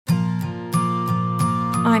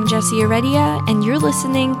I'm Jessie Heredia, and you're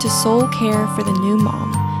listening to Soul Care for the New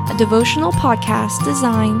Mom, a devotional podcast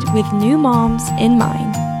designed with new moms in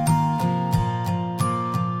mind.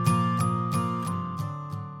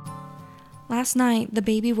 Last night, the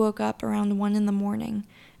baby woke up around 1 a.m,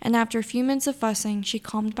 and after a few minutes of fussing, she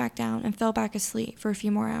calmed back down and fell back asleep for a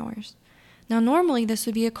few more hours. Now, normally this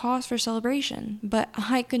would be a cause for celebration, but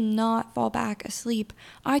I could not fall back asleep.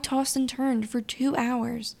 I tossed and turned for 2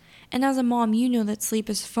 hours. And as a mom, you know that sleep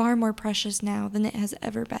is far more precious now than it has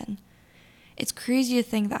ever been. It's crazy to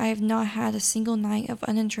think that I have not had a single night of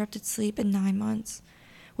uninterrupted sleep in 9 months.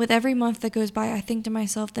 With every month that goes by, I think to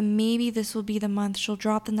myself that maybe this will be the month she'll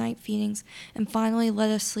drop the night feedings and finally let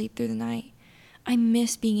us sleep through the night. I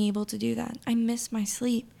miss being able to do that. I miss my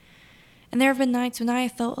sleep. And there have been nights when I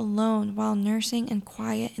have felt alone while nursing and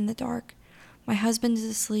quiet in the dark. My husband is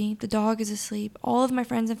asleep, the dog is asleep, all of my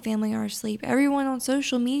friends and family are asleep, everyone on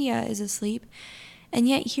social media is asleep, and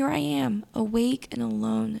yet here I am, awake and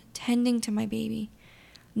alone, tending to my baby.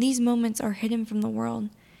 These moments are hidden from the world.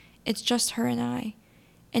 It's just her and I,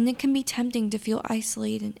 and it can be tempting to feel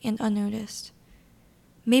isolated and unnoticed.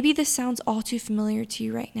 Maybe this sounds all too familiar to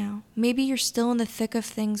you right now. Maybe you're still in the thick of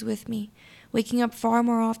things with me, waking up far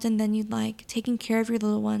more often than you'd like, taking care of your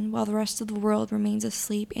little one while the rest of the world remains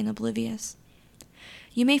asleep and oblivious.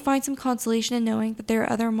 You may find some consolation in knowing that there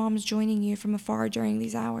are other moms joining you from afar during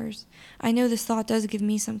these hours. I know this thought does give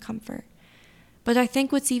me some comfort. But I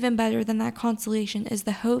think what's even better than that consolation is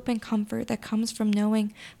the hope and comfort that comes from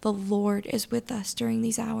knowing the Lord is with us during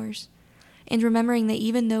these hours. And remembering that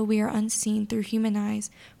even though we are unseen through human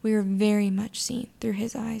eyes, we are very much seen through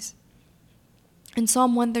His eyes. In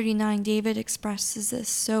Psalm 139, David expresses this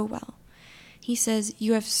so well. He says,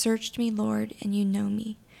 "You have searched me, Lord, and you know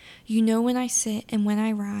me. You know when I sit and when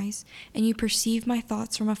I rise, and you perceive my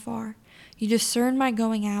thoughts from afar. You discern my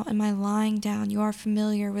going out and my lying down. You are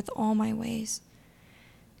familiar with all my ways."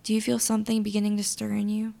 Do you feel something beginning to stir in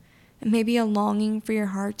you? And maybe a longing for your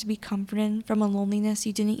heart to be comforted from a loneliness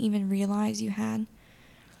you didn't even realize you had?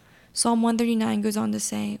 Psalm 139 goes on to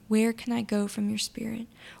say, "Where can I go from your spirit?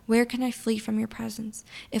 Where can I flee from your presence?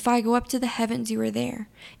 If I go up to the heavens, you are there.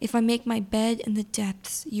 If I make my bed in the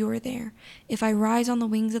depths, you are there. If I rise on the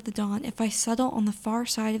wings of the dawn, if I settle on the far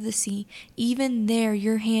side of the sea, even there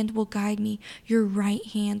your hand will guide me, your right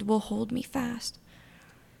hand will hold me fast."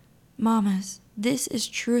 Mamas, this is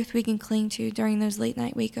truth we can cling to during those late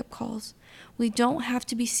night wake-up calls. We don't have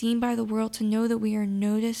to be seen by the world to know that we are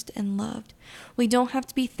noticed and loved. We don't have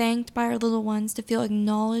to be thanked by our little ones to feel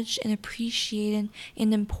acknowledged and appreciated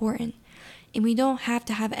and important. And we don't have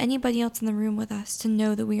to have anybody else in the room with us to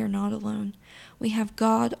know that we are not alone. We have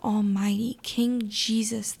God Almighty, King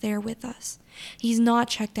Jesus, there with us. He's not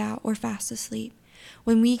checked out or fast asleep.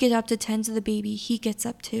 When we get up to tend to the baby, He gets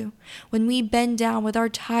up too. When we bend down with our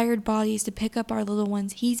tired bodies to pick up our little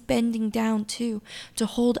ones, He's bending down too, to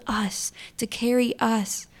hold us, to carry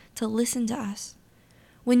us, to listen to us.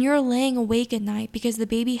 When you're laying awake at night because the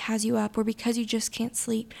baby has you up or because you just can't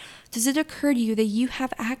sleep, does it occur to you that you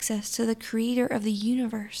have access to the Creator of the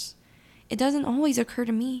universe? It doesn't always occur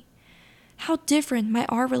to me. How different might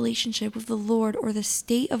our relationship with the Lord or the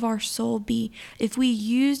state of our soul be if we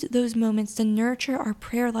used those moments to nurture our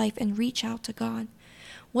prayer life and reach out to God?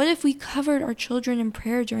 What if we covered our children in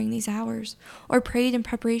prayer during these hours or prayed in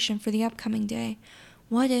preparation for the upcoming day?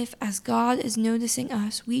 What if, as God is noticing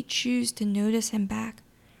us, we choose to notice Him back?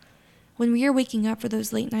 When we are waking up for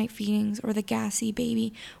those late night feedings or the gassy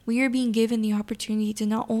baby, we are being given the opportunity to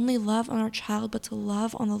not only love on our child, but to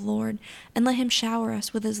love on the Lord and let Him shower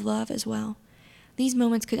us with His love as well. These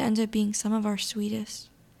moments could end up being some of our sweetest.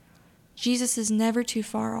 Jesus is never too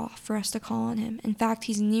far off for us to call on Him. In fact,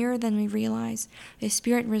 He's nearer than we realize. His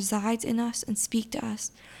Spirit resides in us and speaks to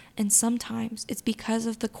us. And sometimes it's because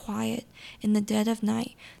of the quiet in the dead of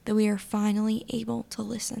night that we are finally able to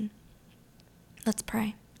listen. Let's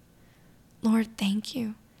pray. Lord, thank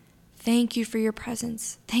you. Thank you for your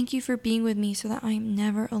presence. Thank you for being with me so that I am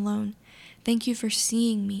never alone. Thank you for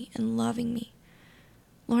seeing me and loving me.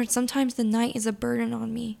 Lord, sometimes the night is a burden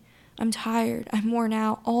on me. I'm tired. I'm worn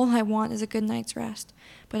out. All I want is a good night's rest.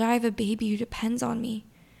 But I have a baby who depends on me.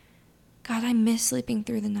 God, I miss sleeping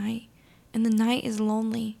through the night. And the night is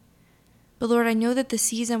lonely. But Lord, I know that the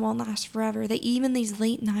season won't last forever, that even these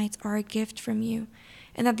late nights are a gift from you,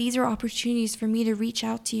 and that these are opportunities for me to reach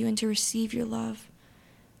out to you and to receive your love.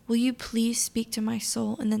 Will you please speak to my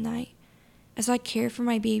soul in the night? As I care for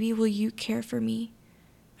my baby, will you care for me?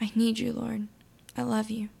 I need you, Lord. I love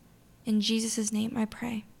you. In Jesus' name I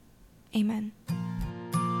pray. Amen.